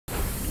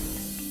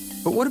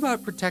But what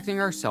about protecting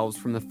ourselves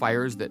from the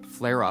fires that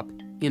flare up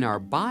in our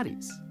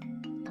bodies?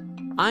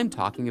 I'm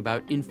talking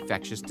about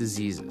infectious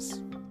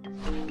diseases.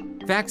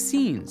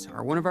 Vaccines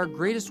are one of our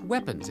greatest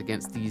weapons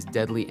against these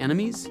deadly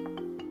enemies.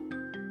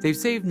 They've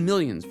saved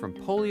millions from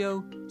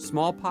polio,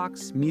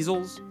 smallpox,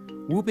 measles,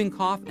 whooping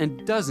cough,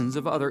 and dozens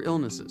of other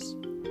illnesses.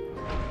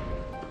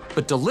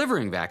 But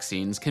delivering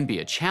vaccines can be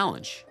a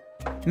challenge.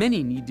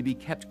 Many need to be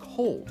kept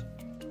cold,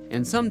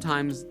 and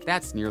sometimes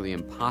that's nearly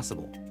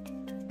impossible.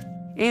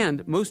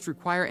 And most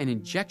require an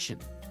injection.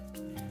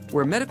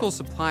 Where medical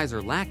supplies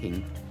are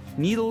lacking,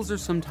 needles are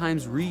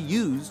sometimes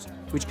reused,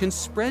 which can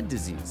spread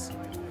disease.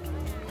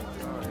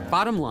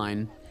 Bottom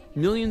line,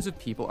 millions of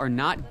people are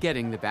not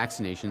getting the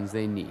vaccinations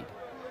they need.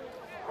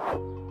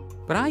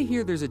 But I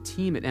hear there's a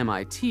team at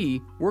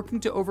MIT working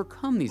to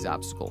overcome these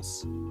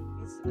obstacles.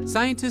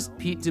 Scientist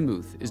Pete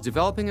DeMuth is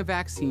developing a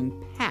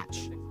vaccine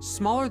patch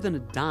smaller than a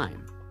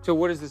dime. So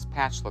what does this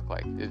patch look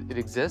like? It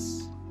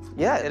exists?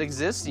 Yeah, it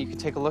exists. You can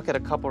take a look at a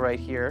couple right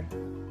here.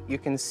 You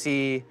can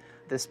see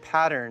this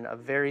pattern of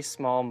very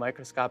small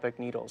microscopic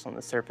needles on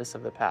the surface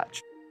of the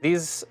patch.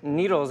 These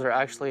needles are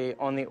actually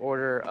on the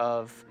order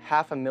of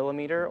 0.5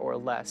 millimeter or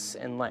less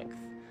in length.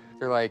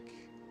 They're like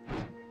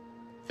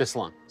this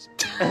long.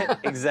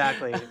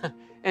 Exactly.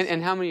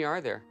 And how many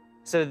are there?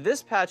 So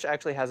this patch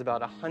actually has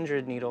about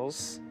 100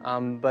 needles,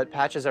 but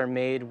patches are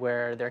made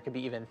where there could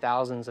be even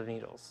thousands of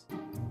needles.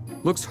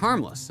 Looks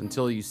harmless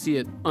until you see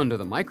it under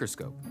the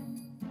microscope.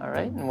 All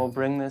right, and we'll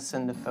bring this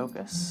into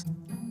focus.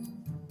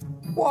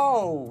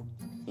 Whoa,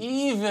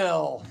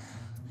 evil.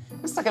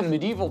 It's like a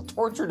medieval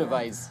torture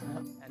device.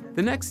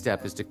 The next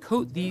step is to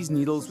coat these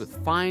needles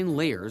with fine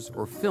layers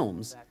or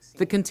films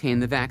that contain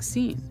the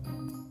vaccine.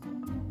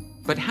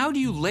 But how do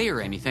you layer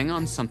anything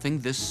on something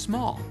this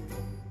small?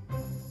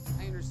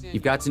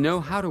 You've got to know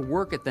how to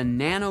work at the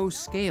nano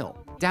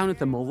scale, down at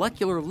the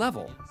molecular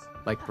level,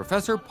 like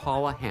Professor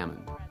Paula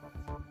Hammond.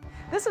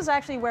 This is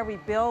actually where we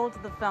build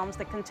the films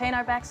that contain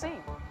our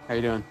vaccine. How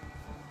you doing?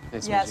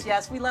 Nice to meet you.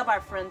 Yes, we love our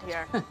friend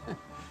here.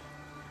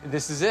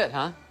 This is it,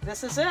 huh?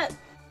 This is it.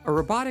 A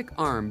robotic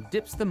arm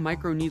dips the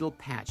microneedle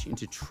patch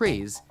into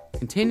trays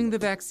containing the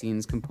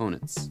vaccine's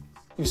components.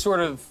 You've sort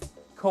of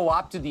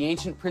co-opted the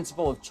ancient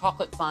principle of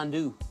chocolate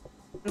fondue.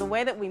 The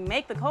way that we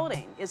make the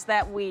coating is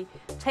that we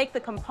take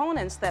the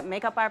components that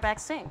make up our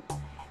vaccine.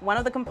 One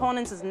of the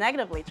components is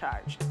negatively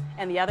charged,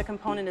 and the other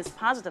component is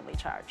positively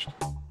charged.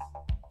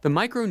 The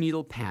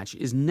microneedle patch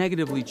is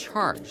negatively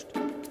charged.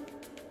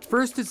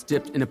 First, it's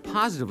dipped in a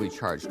positively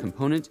charged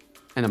component,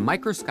 and a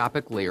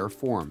microscopic layer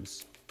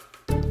forms.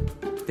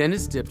 Then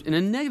it's dipped in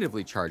a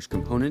negatively charged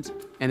component,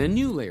 and a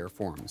new layer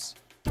forms.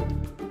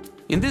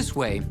 In this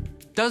way,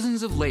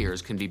 dozens of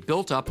layers can be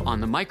built up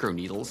on the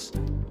microneedles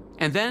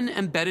and then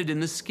embedded in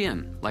the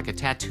skin like a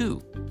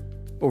tattoo.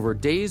 Over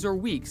days or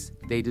weeks,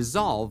 they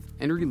dissolve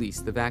and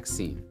release the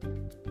vaccine.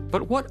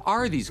 But what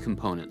are these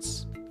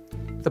components?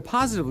 The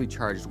positively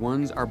charged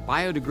ones are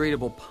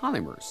biodegradable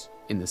polymers,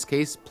 in this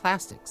case,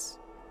 plastics.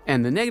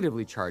 And the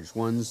negatively charged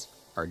ones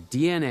are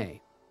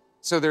DNA.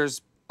 So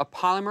there's a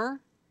polymer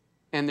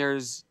and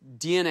there's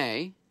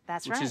DNA,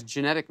 which is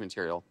genetic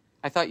material.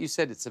 I thought you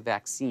said it's a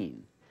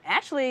vaccine.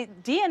 Actually,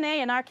 DNA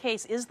in our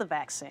case is the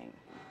vaccine,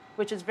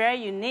 which is very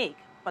unique,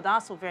 but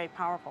also very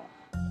powerful.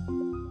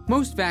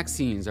 Most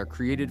vaccines are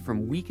created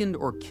from weakened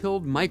or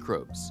killed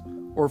microbes,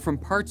 or from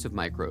parts of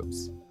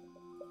microbes.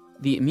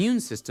 The immune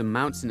system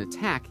mounts an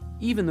attack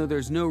even though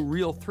there's no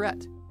real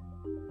threat.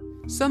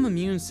 Some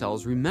immune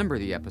cells remember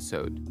the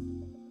episode.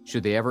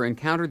 Should they ever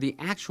encounter the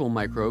actual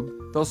microbe,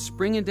 they'll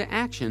spring into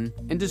action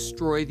and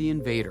destroy the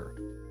invader.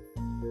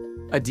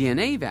 A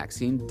DNA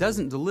vaccine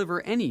doesn't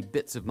deliver any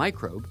bits of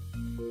microbe.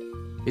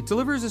 It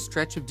delivers a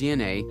stretch of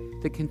DNA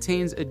that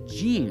contains a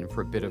gene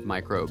for a bit of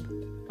microbe,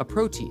 a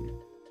protein.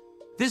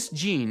 This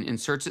gene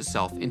inserts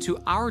itself into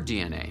our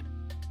DNA.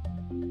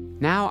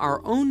 Now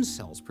our own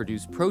cells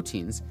produce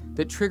proteins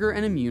that trigger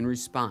an immune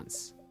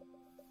response.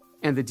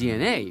 And the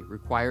DNA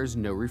requires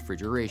no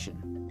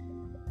refrigeration.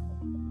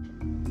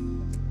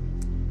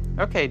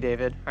 Okay,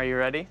 David, are you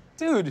ready?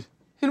 Dude,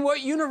 in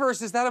what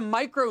universe is that a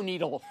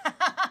microneedle?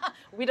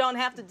 We don't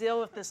have to deal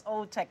with this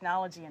old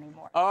technology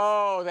anymore.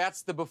 Oh,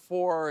 that's the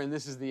before and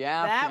this is the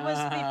after. That was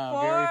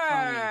before, very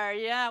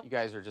funny. Yeah. You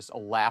guys are just a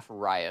laugh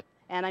riot.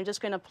 And I'm just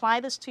going to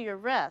apply this to your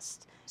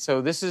wrist.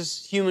 So this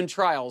is human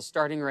trials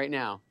starting right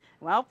now.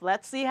 Well,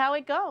 let's see how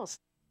it goes.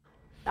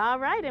 All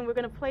right, and we're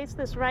going to place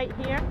this right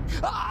here.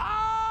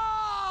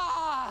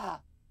 Ah!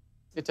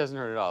 It doesn't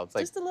hurt at all. It's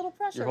like just a little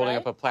pressure, you're holding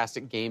right? up a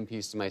plastic game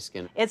piece to my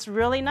skin. It's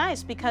really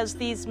nice because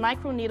these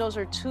microneedles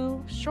are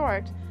too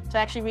short to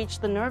actually reach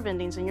the nerve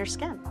endings in your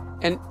skin.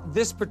 And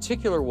this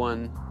particular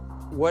one,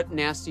 what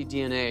nasty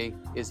DNA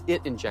is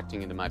it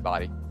injecting into my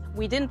body?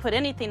 We didn't put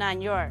anything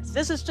on yours.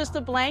 This is just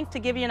a blank to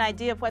give you an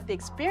idea of what the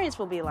experience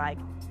will be like.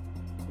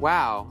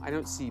 Wow, I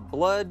don't see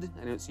blood,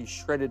 I don't see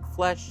shredded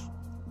flesh,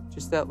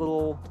 just that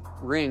little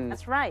ring.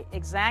 That's right,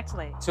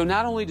 exactly. So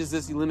not only does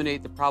this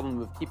eliminate the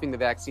problem of keeping the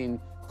vaccine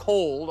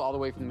cold all the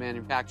way from the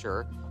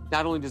manufacturer,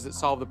 not only does it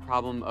solve the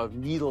problem of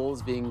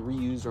needles being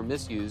reused or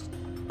misused,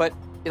 but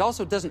it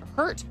also doesn't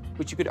hurt,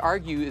 which you could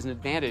argue is an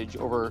advantage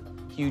over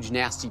huge,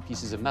 nasty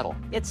pieces of metal.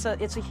 It's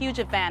a huge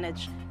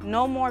advantage.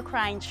 No more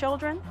crying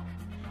children.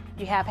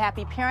 You have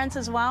happy parents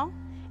as well.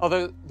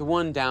 Although the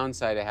one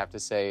downside, I have to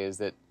say, is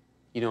that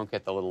you don't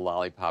get the little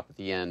lollipop at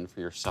the end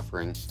for your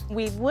suffering.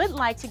 We would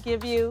like to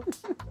give you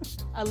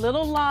a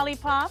little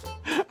lollipop.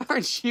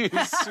 Aren't you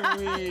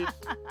sweet?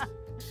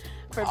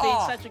 For being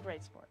such a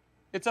great sport.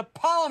 It's a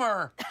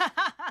polymer!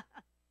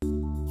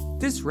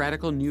 This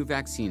radical new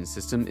vaccine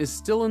system is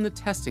still in the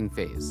testing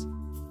phase.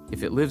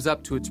 If it lives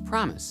up to its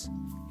promise,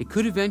 it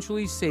could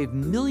eventually save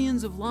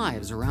millions of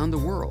lives around the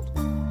world.